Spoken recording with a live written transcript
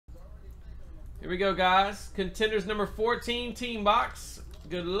Here we go, guys. Contenders number 14, team box.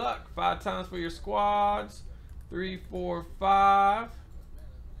 Good luck. 5 times for your squads. 3, 4, 5.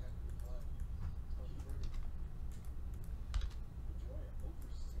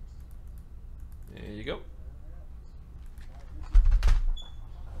 There you go.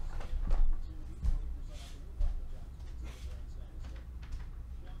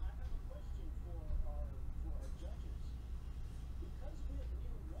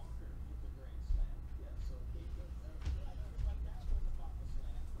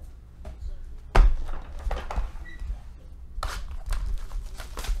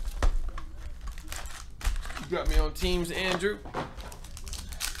 Got me on teams, Andrew.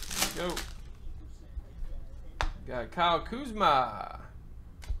 Go. Got Kyle Kuzma.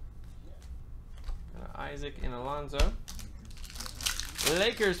 Got Isaac and Alonzo.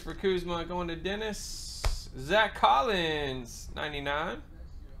 Lakers for Kuzma going to Dennis. Zach Collins, 99.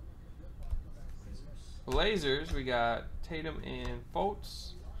 Blazers, we got Tatum and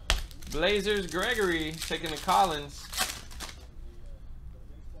Fultz. Blazers, Gregory taking the Collins.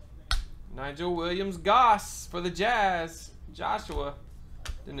 Nigel Williams Goss for the Jazz. Joshua.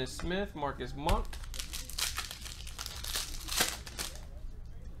 Dennis Smith, Marcus Monk.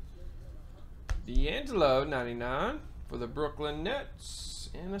 D'Angelo, 99 for the Brooklyn Nets.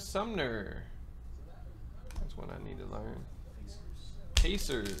 And a Sumner. That's one I need to learn.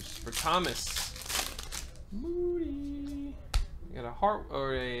 Pacers for Thomas. Moody. We got a Hart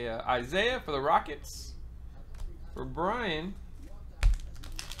or a Isaiah for the Rockets. For Brian.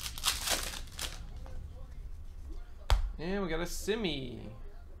 And we got a Simi.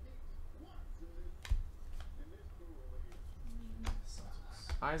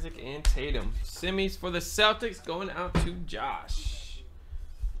 Isaac and Tatum. Simis for the Celtics going out to Josh.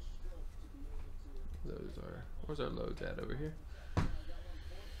 Those are, where's our loads at over here?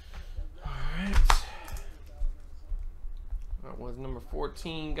 Alright. That was number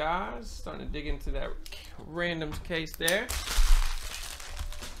 14, guys. Starting to dig into that randoms case there.